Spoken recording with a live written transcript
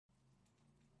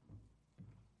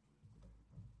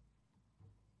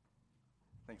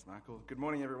Thanks, Michael. Good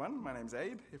morning, everyone. My name's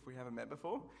Abe, if we haven't met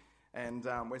before. And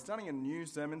we're starting a new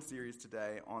sermon series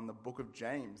today on the book of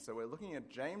James. So we're looking at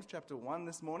James chapter 1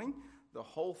 this morning, the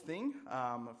whole thing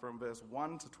from verse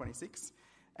 1 to 26.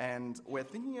 And we're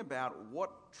thinking about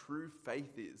what true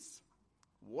faith is.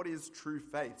 What is true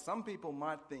faith? Some people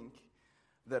might think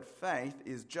that faith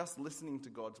is just listening to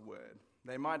God's word.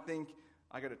 They might think,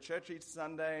 I go to church each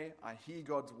Sunday, I hear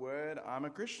God's word, I'm a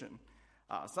Christian.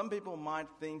 Some people might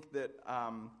think that,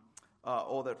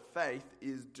 or that faith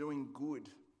is doing good.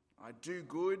 I do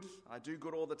good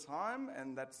all the time,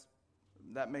 and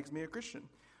that makes me a Christian.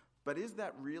 But is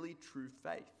that really true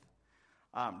faith?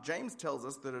 James tells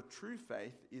us that a true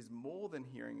faith is more than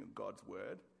hearing God's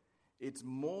word. It's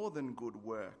more than good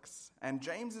works. And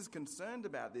James is concerned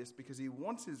about this because he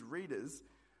wants his readers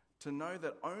to know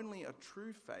that only a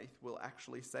true faith will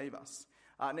actually save us.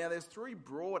 Now, there's three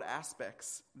broad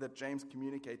aspects that James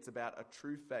communicates about a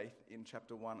true faith in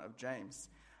chapter 1 of James.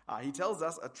 He tells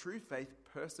us a true faith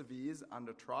perseveres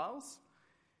under trials,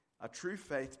 a true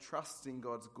faith trusts in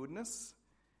God's goodness,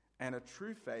 and a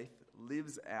true faith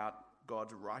lives out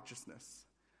God's righteousness.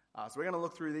 So we're going to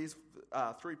look through these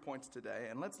 3 points today,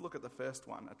 and let's look at the first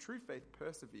one. A true faith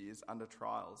perseveres under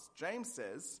trials. James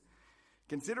says,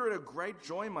 "Consider it a great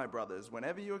joy, my brothers,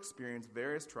 whenever you experience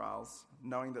various trials,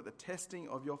 knowing that the testing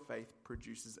of your faith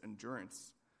produces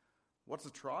endurance." What's a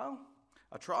trial?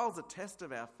 A trial is a test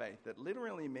of our faith that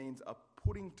literally means a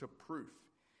putting to proof.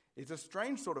 It's a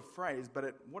strange sort of phrase,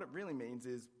 but what it really means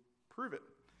is prove it.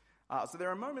 So there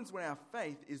are moments when our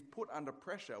faith is put under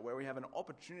pressure, where we have an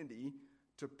opportunity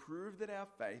to prove that our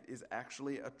faith is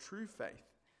actually a true faith.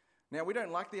 Now, we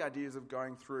don't like the ideas of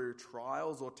going through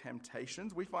trials or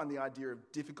temptations. We find the idea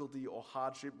of difficulty or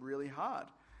hardship really hard.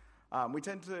 We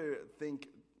tend to think,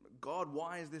 God,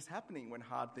 why is this happening when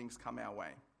hard things come our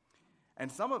way?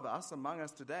 And some of us, among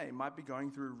us today, might be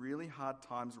going through really hard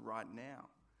times right now.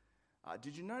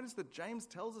 Did you notice that James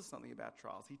tells us something about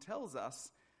trials? He tells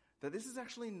us that this is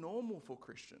actually normal for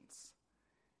Christians.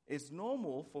 It's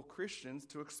normal for Christians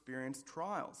to experience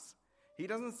trials. He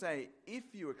doesn't say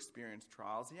if you experience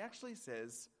trials, he actually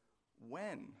says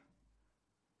when.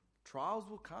 Trials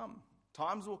will come.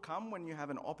 Times will come when you have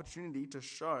an opportunity to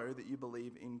show that you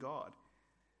believe in God.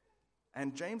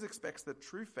 And James expects that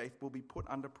true faith will be put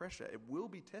under pressure. It will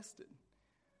be tested.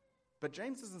 But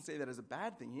James doesn't see that as a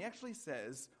bad thing. He actually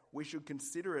says we should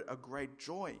consider it a great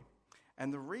joy.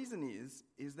 And the reason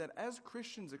is that as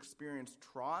Christians experience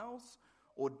trials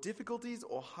or difficulties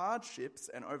or hardships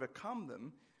and overcome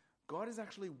them, God is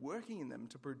actually working in them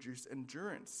to produce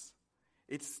endurance.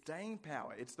 It's staying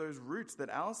power. It's those roots that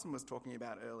Alison was talking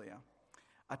about earlier.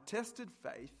 A tested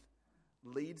faith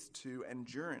leads to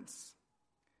endurance.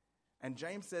 And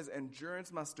James says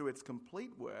endurance must do its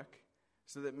complete work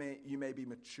so that you may be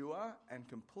mature and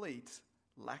complete,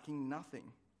 lacking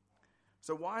nothing.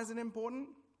 So why is it important?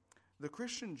 The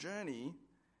Christian journey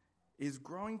is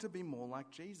growing to be more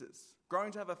like Jesus,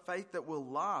 growing to have a faith that will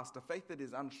last, a faith that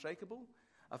is unshakable,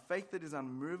 a faith that is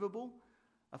unmovable,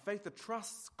 a faith that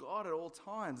trusts God at all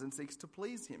times and seeks to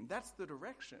please him. That's the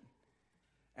direction.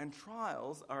 And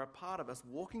trials are a part of us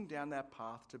walking down that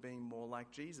path to being more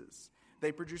like Jesus.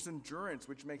 They produce endurance,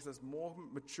 which makes us more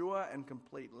mature and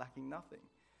complete, lacking nothing.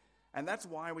 And that's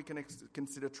why we can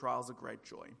consider trials a great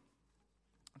joy.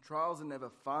 Trials are never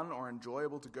fun or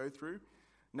enjoyable to go through.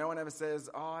 No one ever says,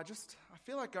 I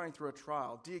feel like going through a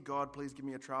trial. Dear God, please give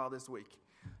me a trial this week.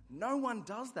 No one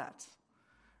does that.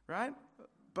 Right?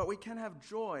 But we can have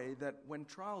joy that when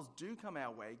trials do come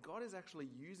our way, God is actually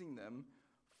using them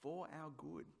for our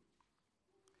good.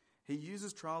 He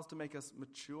uses trials to make us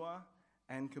mature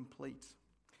and complete.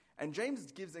 And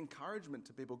James gives encouragement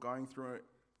to people going through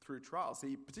trials.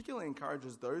 He particularly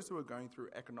encourages those who are going through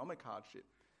economic hardship,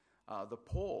 the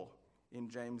poor in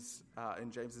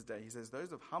James's day. He says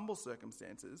those of humble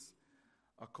circumstances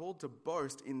are called to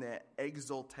boast in their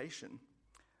exaltation.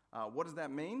 What does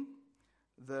that mean?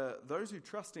 Those who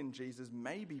trust in Jesus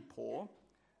may be poor,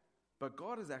 but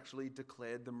God has actually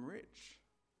declared them rich.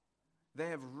 They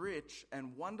have rich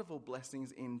and wonderful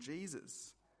blessings in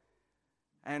Jesus.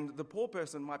 And the poor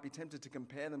person might be tempted to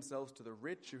compare themselves to the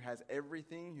rich who has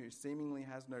everything, who seemingly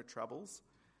has no troubles.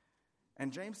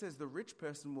 And James says the rich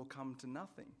person will come to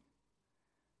nothing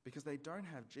because they don't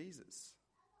have Jesus.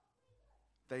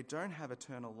 They don't have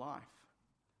eternal life.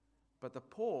 But the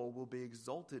poor will be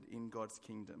exalted in God's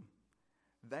kingdom.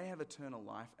 They have eternal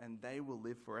life and they will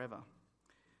live forever.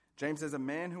 James says a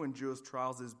man who endures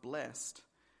trials is blessed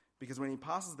because when he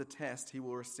passes the test, he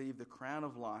will receive the crown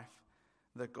of life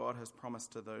that God has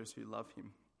promised to those who love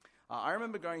him. I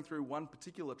remember going through one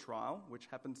particular trial, which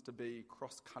happens to be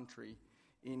cross-country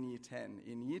in Year 10.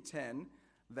 In Year 10,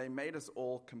 they made us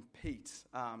all compete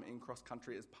in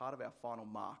cross-country as part of our final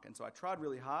mark. And so I tried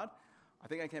really hard. I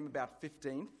think I came about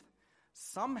 15th.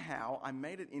 Somehow, I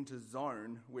made it into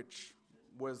zone, which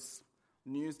was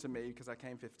news to me because I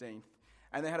came 15th.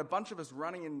 And they had a bunch of us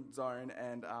running in zone,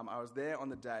 and I was there on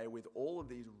the day with all of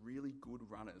these really good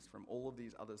runners from all of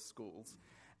these other schools.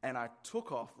 And I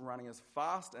took off running as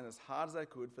fast and as hard as I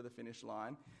could for the finish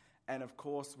line. And of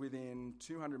course, within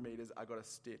 200 meters, I got a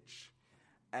stitch.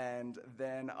 And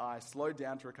then I slowed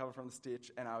down to recover from the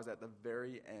stitch, and I was at the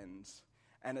very end.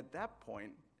 And at that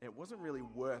point, it wasn't really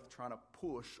worth trying to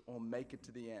push or make it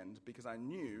to the end, because I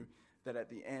knew that at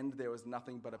the end there was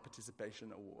nothing but a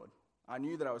participation award. I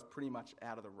knew that I was pretty much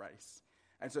out of the race.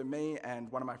 And so me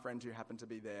and one of my friends who happened to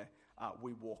be there,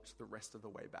 we walked the rest of the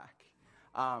way back.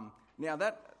 Now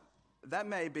that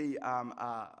may be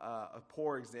a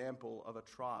poor example of a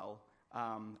trial,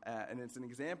 and it's an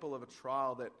example of a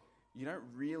trial that you don't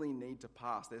really need to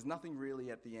pass. There's nothing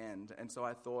really at the end. And so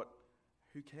I thought,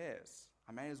 who cares?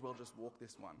 I may as well just walk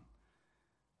this one.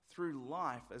 Through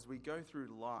life, as we go through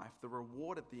life, the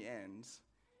reward at the end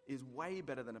is way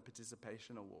better than a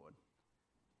participation award.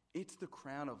 It's the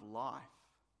crown of life.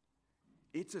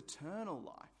 It's eternal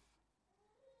life.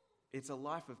 It's a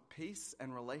life of peace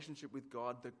and relationship with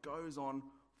God that goes on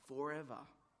forever.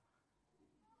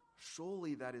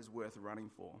 Surely that is worth running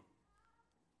for.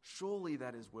 Surely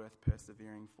that is worth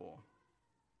persevering for.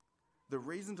 The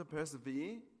reason to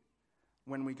persevere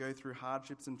when we go through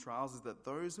hardships and trials is that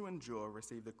those who endure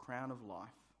receive the crown of life,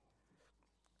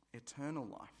 eternal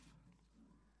life.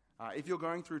 If you're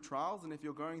going through trials, and if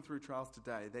you're going through trials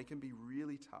today, they can be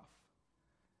really tough.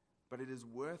 But it is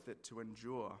worth it to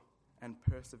endure and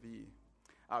persevere.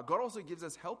 God also gives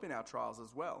us help in our trials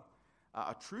as well.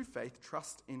 A true faith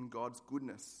trusts in God's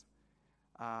goodness.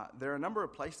 There are a number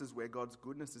of places where God's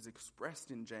goodness is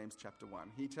expressed in James chapter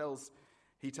 1. He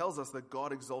tells us that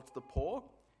God exalts the poor.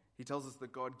 He tells us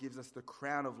that God gives us the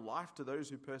crown of life to those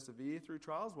who persevere through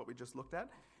trials, what we just looked at.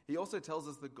 He also tells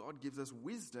us that God gives us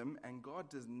wisdom, and God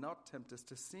does not tempt us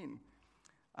to sin.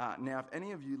 Now, if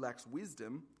any of you lacks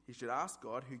wisdom, he should ask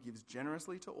God, who gives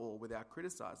generously to all without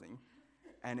criticizing,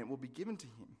 and it will be given to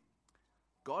him.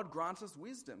 God grants us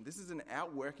wisdom. This is an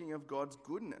outworking of God's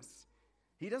goodness.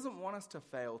 He doesn't want us to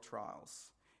fail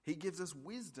trials. He gives us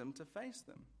wisdom to face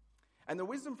them. And the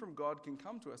wisdom from God can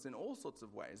come to us in all sorts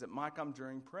of ways. It might come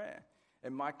during prayer.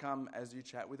 It might come as you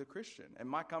chat with a Christian. It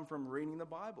might come from reading the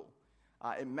Bible.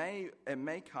 It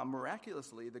may come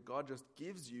miraculously that God just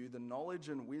gives you the knowledge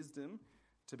and wisdom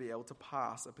to be able to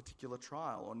pass a particular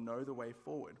trial or know the way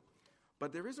forward.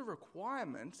 But there is a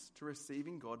requirement to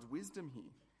receiving God's wisdom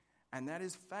here, and that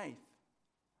is faith,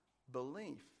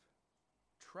 belief,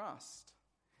 trust,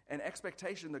 an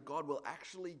expectation that God will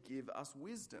actually give us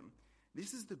wisdom.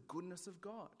 This is the goodness of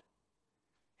God.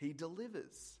 He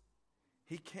delivers.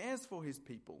 He cares for his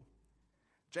people.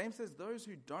 James says those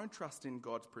who don't trust in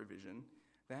God's provision,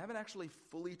 they haven't actually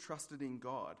fully trusted in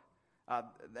God.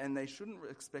 And they shouldn't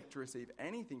expect to receive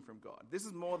anything from God. This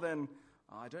is more than,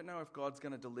 I don't know if God's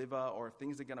going to deliver or if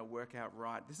things are going to work out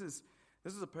right. This is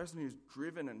a person who's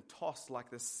driven and tossed like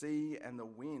the sea and the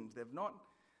wind. They've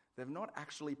not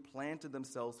actually planted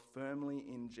themselves firmly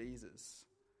in Jesus.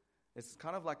 It's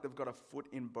kind of like they've got a foot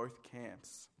in both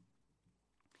camps.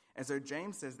 And so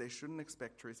James says they shouldn't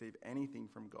expect to receive anything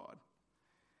from God.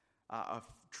 A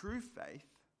true faith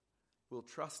will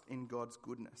trust in God's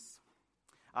goodness.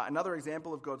 Another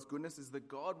example of God's goodness is that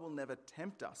God will never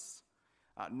tempt us.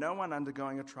 No one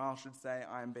undergoing a trial should say,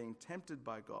 I am being tempted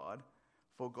by God,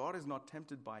 for God is not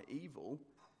tempted by evil,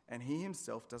 and he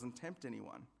himself doesn't tempt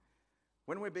anyone.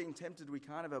 When we're being tempted, we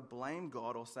can't ever blame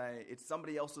God or say, it's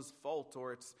somebody else's fault,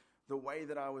 or it's the way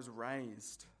that I was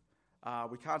raised.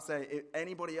 We can't say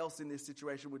anybody else in this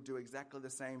situation would do exactly the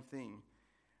same thing.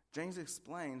 James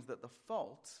explains that the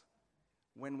fault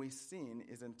when we sin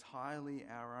is entirely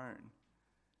our own.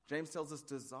 James tells us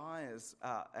desires,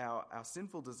 our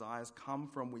sinful desires come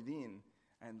from within,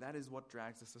 and that is what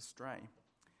drags us astray.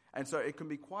 And so it can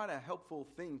be quite a helpful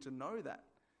thing to know that.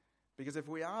 Because if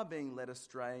we are being led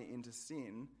astray into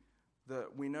sin,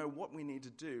 we know what we need to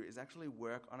do is actually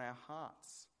work on our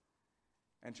hearts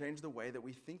and change the way that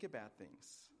we think about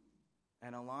things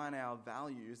and align our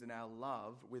values and our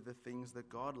love with the things that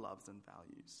God loves and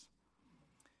values.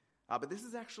 But this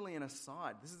is actually an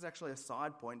aside. This is actually a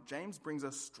side point. James brings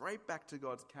us straight back to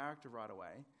God's character right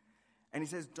away. And he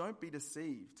says, don't be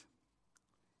deceived.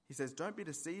 He says, don't be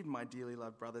deceived, my dearly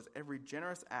loved brothers. Every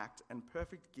generous act and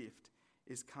perfect gift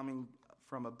is coming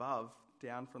from above,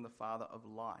 down from the Father of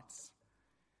lights.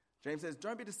 James says,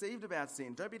 don't be deceived about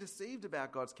sin. Don't be deceived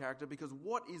about God's character, because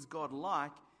what is God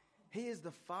like? He is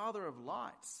the Father of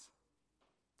lights.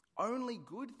 Only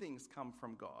good things come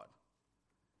from God.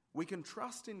 We can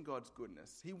trust in God's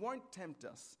goodness. He won't tempt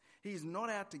us. He's not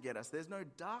out to get us. There's no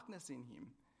darkness in him.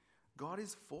 God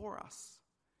is for us.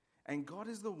 And God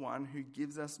is the one who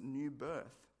gives us new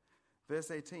birth. Verse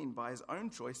 18, by his own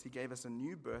choice, he gave us a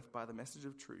new birth by the message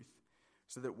of truth,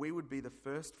 so that we would be the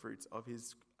first fruits of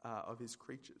his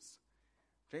creatures.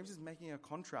 James is making a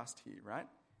contrast here, right?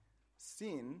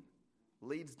 Sin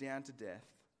leads down to death.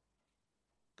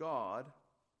 God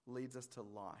leads us to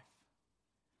life.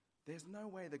 There's no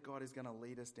way that God is going to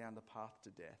lead us down the path to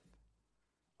death.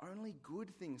 Only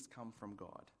good things come from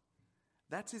God.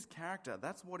 That's his character.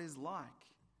 That's what he's like.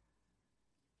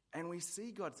 And we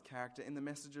see God's character in the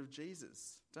message of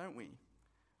Jesus, don't we?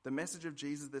 The message of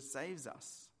Jesus that saves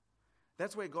us.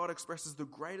 That's where God expresses the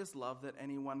greatest love that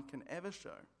anyone can ever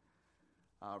show.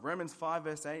 Romans 5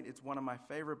 verse 8, it's one of my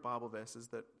favorite Bible verses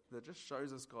that just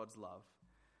shows us God's love.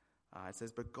 It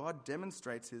says, but God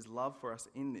demonstrates his love for us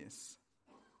in this.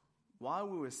 While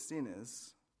we were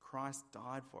sinners, Christ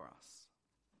died for us.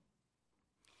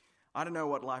 I don't know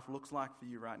what life looks like for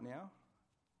you right now.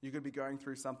 You could be going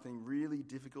through something really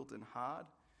difficult and hard.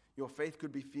 Your faith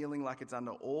could be feeling like it's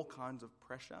under all kinds of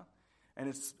pressure. And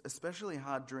it's especially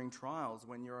hard during trials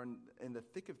when you're in the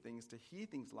thick of things to hear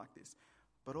things like this.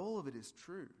 But all of it is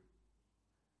true.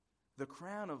 The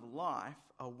crown of life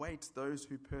awaits those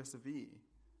who persevere.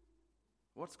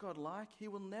 What's God like? He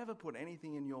will never put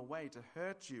anything in your way to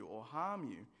hurt you or harm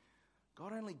you.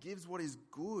 God only gives what is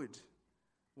good,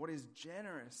 what is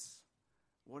generous,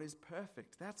 what is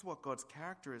perfect. That's what God's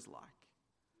character is like.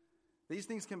 These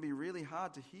things can be really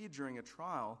hard to hear during a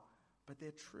trial, but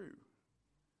they're true.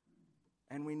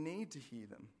 And we need to hear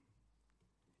them.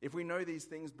 If we know these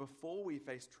things before we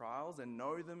face trials and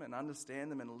know them and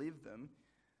understand them and live them,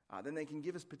 then they can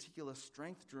give us particular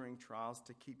strength during trials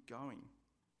to keep going.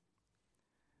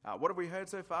 What have we heard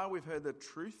so far? We've heard that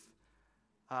true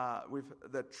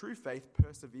faith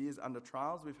perseveres under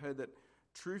trials. We've heard that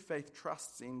true faith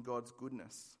trusts in God's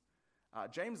goodness.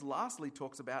 James lastly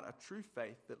talks about a true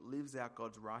faith that lives out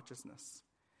God's righteousness.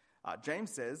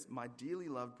 James says, my dearly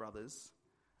loved brothers,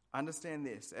 understand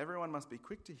this. Everyone must be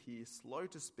quick to hear, slow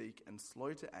to speak, and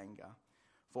slow to anger.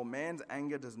 For man's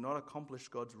anger does not accomplish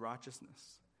God's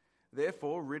righteousness.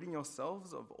 Therefore, ridding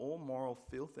yourselves of all moral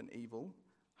filth and evil,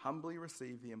 humbly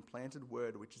receive the implanted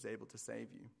word which is able to save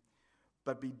you.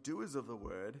 But be doers of the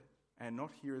word, and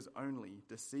not hearers only,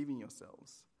 deceiving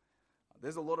yourselves.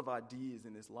 There's a lot of ideas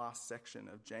in this last section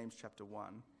of James chapter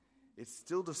 1. It's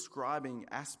still describing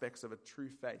aspects of a true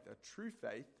faith. A true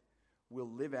faith will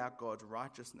live out God's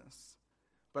righteousness.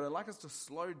 But I'd like us to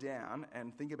slow down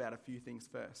and think about a few things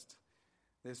first.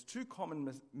 There's two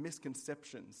common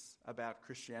misconceptions about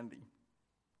Christianity.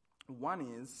 One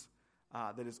is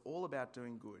that it's all about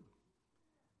doing good.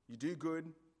 You do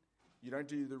good, you don't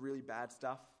do the really bad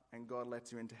stuff, and God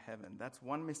lets you into heaven. That's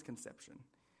one misconception.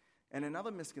 And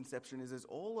another misconception is it's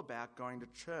all about going to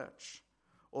church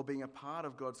or being a part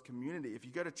of God's community. If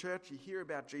you go to church, you hear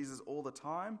about Jesus all the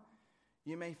time,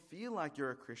 you may feel like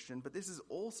you're a Christian, but this is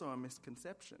also a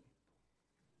misconception.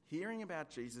 Hearing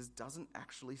about Jesus doesn't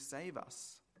actually save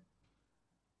us.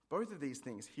 Both of these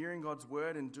things, hearing God's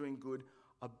word and doing good,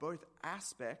 are both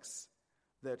aspects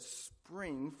that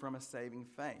spring from a saving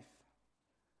faith.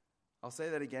 I'll say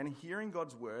that again. Hearing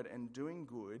God's word and doing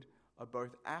good are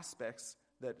both aspects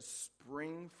that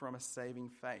spring from a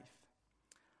saving faith.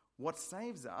 What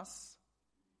saves us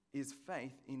is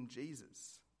faith in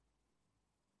Jesus.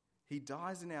 He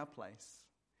dies in our place.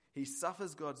 He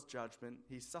suffers God's judgment.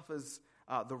 He suffers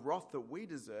the wrath that we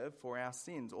deserve for our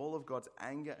sins, all of God's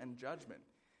anger and judgment.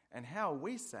 And how are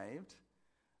we saved?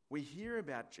 We hear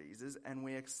about Jesus and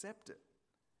we accept it.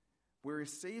 We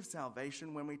receive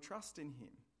salvation when we trust in him.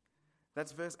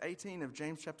 That's verse 18 of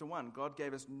James chapter 1. God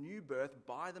gave us new birth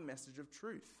by the message of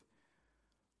truth.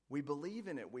 We believe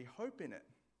in it. We hope in it.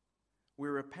 We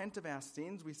repent of our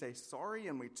sins. We say sorry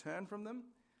and we turn from them.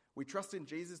 We trust in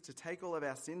Jesus to take all of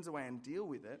our sins away and deal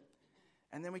with it.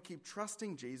 And then we keep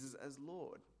trusting Jesus as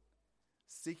Lord,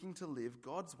 seeking to live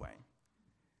God's way.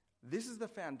 This is the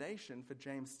foundation for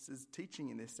James's teaching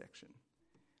in this section.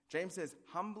 James says,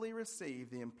 humbly receive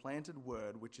the implanted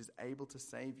word which is able to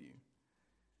save you.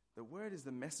 The word is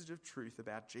the message of truth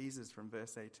about Jesus from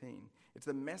verse 18. It's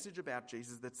the message about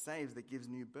Jesus that saves, that gives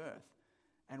new birth.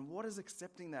 And what does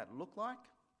accepting that look like?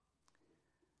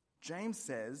 James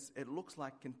says it looks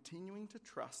like continuing to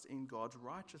trust in God's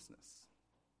righteousness,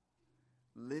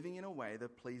 living in a way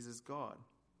that pleases God.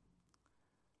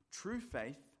 True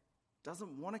faith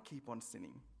doesn't want to keep on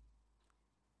sinning.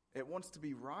 It wants to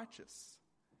be righteous.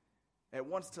 It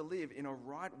wants to live in a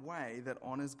right way that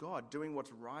honors God, doing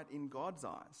what's right in God's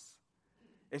eyes.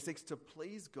 It seeks to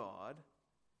please God,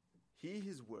 hear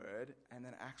his word, and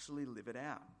then actually live it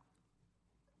out.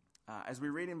 As we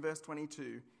read in verse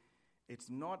 22, it's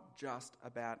not just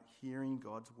about hearing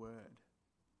God's word.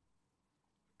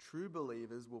 True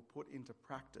believers will put into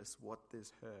practice what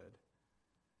they've heard.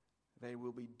 They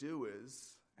will be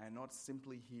doers and not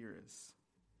simply hearers.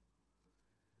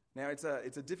 Now, it's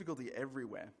a difficulty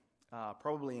everywhere,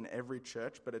 probably in every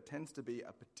church, but it tends to be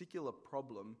a particular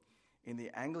problem in the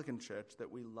Anglican church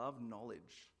that we love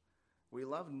knowledge. We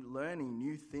love learning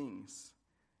new things,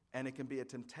 and it can be a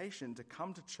temptation to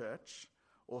come to church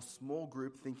or small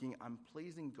group thinking, I'm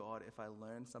pleasing God if I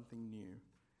learn something new.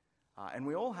 And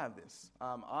we all have this.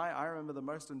 I remember the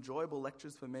most enjoyable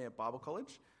lectures for me at Bible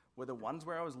college were the ones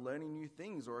where I was learning new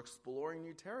things or exploring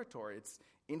new territory. It's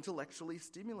intellectually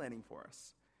stimulating for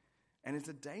us. And it's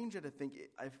a danger to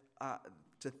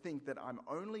think that I'm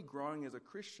only growing as a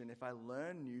Christian if I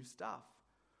learn new stuff,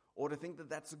 or to think that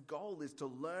that's a goal, is to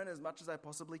learn as much as I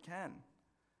possibly can.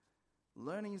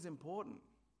 Learning is important.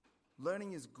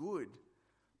 Learning is good.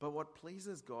 But what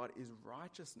pleases God is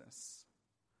righteousness,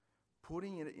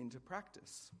 putting it into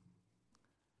practice.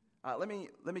 Let me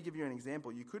give you an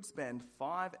example. You could spend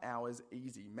 5 hours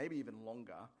easy, maybe even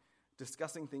longer,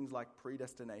 discussing things like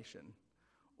predestination,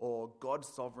 or God's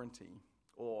sovereignty,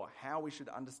 or how we should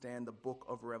understand the book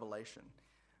of Revelation.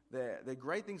 They're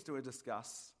great things to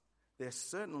discuss. They're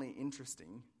certainly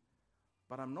interesting,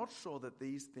 but I'm not sure that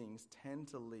these things tend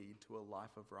to lead to a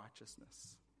life of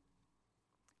righteousness.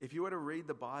 If you were to read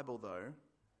the Bible, though,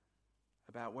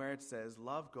 about where it says,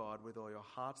 love God with all your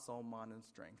heart, soul, mind, and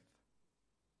strength,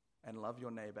 and love your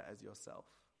neighbor as yourself,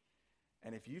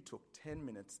 and if you took 10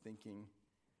 minutes thinking,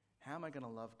 how am I going to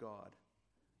love God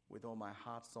with all my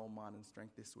heart, soul, mind, and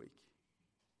strength this week?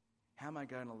 How am I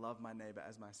going to love my neighbor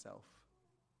as myself?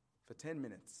 For 10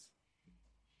 minutes.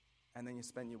 And then you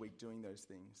spend your week doing those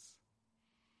things.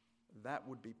 That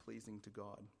would be pleasing to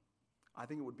God. I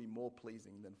think it would be more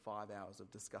pleasing than 5 hours of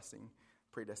discussing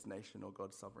predestination or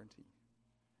God's sovereignty.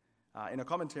 In a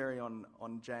commentary on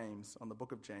James, on the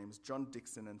book of James, John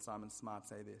Dixon and Simon Smart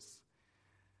say this.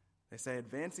 They say,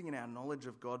 advancing in our knowledge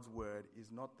of God's word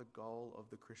is not the goal of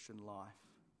the Christian life.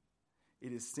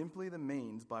 It is simply the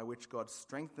means by which God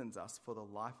strengthens us for the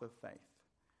life of faith.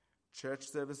 Church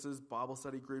services, Bible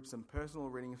study groups, and personal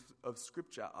reading of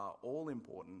Scripture are all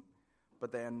important,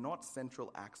 but they are not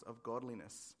central acts of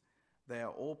godliness. They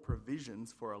are all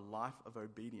provisions for a life of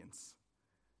obedience.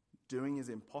 Doing is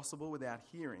impossible without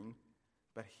hearing,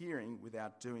 but hearing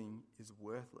without doing is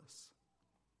worthless.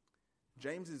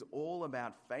 James is all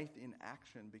about faith in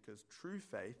action because true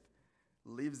faith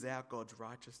lives out God's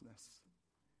righteousness.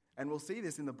 And we'll see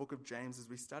this in the book of James as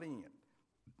we're studying it.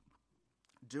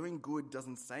 Doing good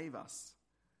doesn't save us,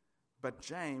 but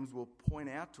James will point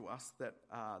out to us that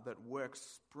works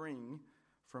spring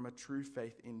from a true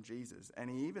faith in Jesus. And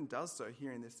he even does so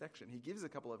here in this section. He gives a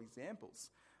couple of examples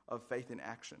of faith in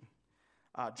action.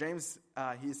 James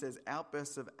here says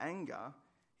outbursts of anger.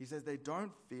 He says they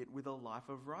don't fit with a life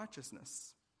of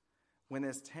righteousness. When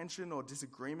there's tension or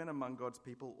disagreement among God's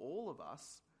people, all of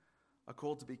us are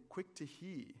called to be quick to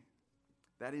hear.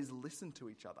 That is, listen to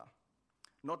each other.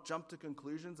 Not jump to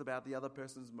conclusions about the other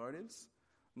person's motives.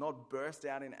 Not burst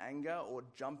out in anger or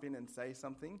jump in and say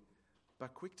something,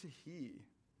 but quick to hear.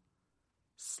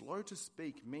 Slow to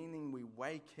speak, meaning we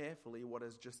weigh carefully what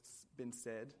has just been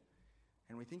said,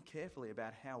 and we think carefully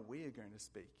about how we are going to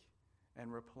speak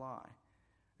and reply.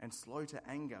 And slow to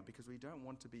anger, because we don't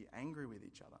want to be angry with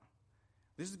each other.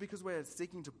 This is because we're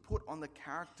seeking to put on the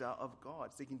character of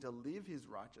God, seeking to live his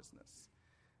righteousness.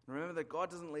 And remember that God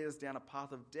doesn't lead us down a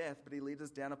path of death, but he leads us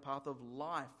down a path of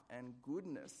life and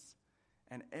goodness.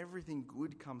 And everything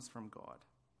good comes from God.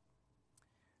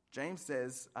 James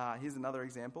says, here's another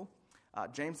example.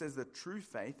 James says that true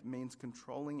faith means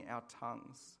controlling our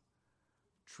tongues.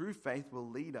 True faith will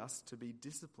lead us to be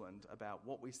disciplined about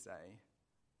what we say,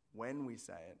 when we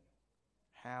say it,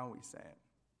 how we say it.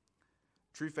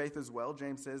 True faith as well,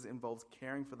 James says, involves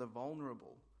caring for the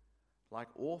vulnerable, like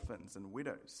orphans and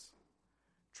widows.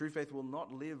 True faith will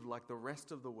not live like the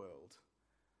rest of the world,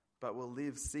 but will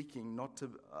live seeking not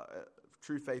to...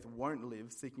 True faith won't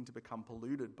live seeking to become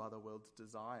polluted by the world's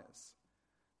desires.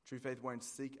 True faith won't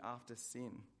seek after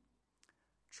sin.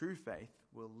 True faith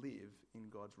will live in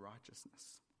God's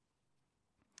righteousness.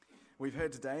 We've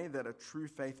heard today that a true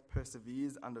faith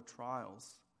perseveres under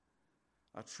trials.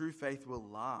 A true faith will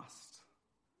last,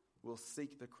 will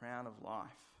seek the crown of life.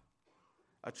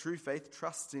 A true faith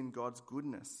trusts in God's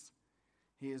goodness.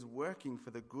 He is working for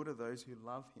the good of those who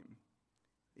love him,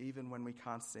 even when we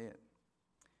can't see it.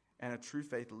 And a true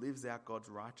faith lives out God's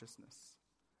righteousness.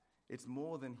 It's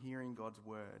more than hearing God's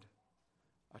word.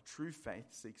 A true faith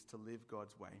seeks to live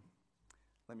God's way.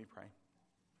 Let me pray.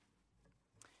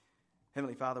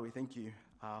 Heavenly Father, we thank you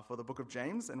for the book of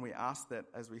James, and we ask that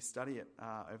as we study it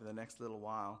over the next little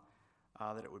while,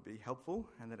 that it would be helpful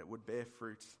and that it would bear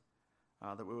fruit,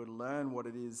 that we would learn what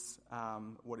is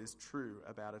true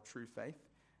about a true faith,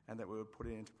 and that we would put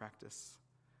it into practice.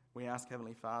 We ask,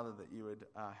 Heavenly Father, that you would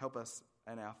help us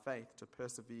in our faith to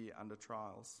persevere under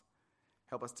trials.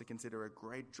 Help us to consider a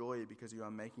great joy because you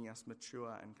are making us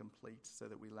mature and complete so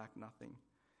that we lack nothing.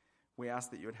 We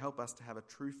ask that you would help us to have a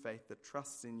true faith that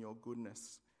trusts in your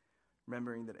goodness,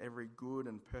 remembering that every good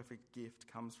and perfect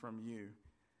gift comes from you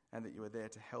and that you are there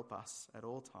to help us at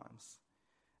all times.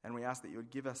 And we ask that you would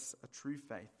give us a true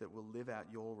faith that will live out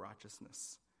your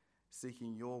righteousness,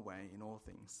 seeking your way in all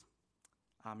things.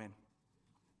 Amen.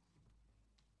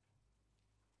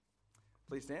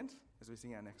 Please stand as we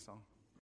sing our next song.